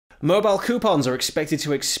Mobile coupons are expected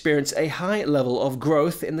to experience a high level of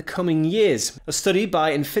growth in the coming years. A study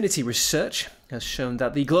by Infinity Research has shown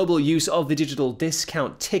that the global use of the digital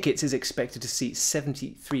discount tickets is expected to see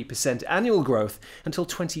 73% annual growth until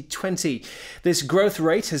 2020. This growth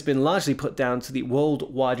rate has been largely put down to the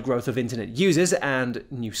worldwide growth of internet users and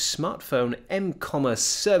new smartphone m-commerce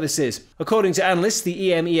services. According to analysts,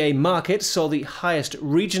 the EMEA market saw the highest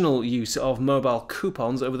regional use of mobile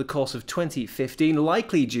coupons over the course of 2015,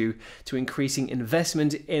 likely due to increasing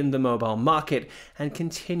investment in the mobile market and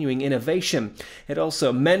continuing innovation. It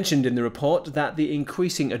also mentioned in the report that the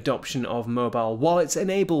increasing adoption of mobile wallets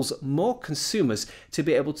enables more consumers to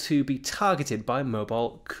be able to be targeted by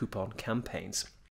mobile coupon campaigns.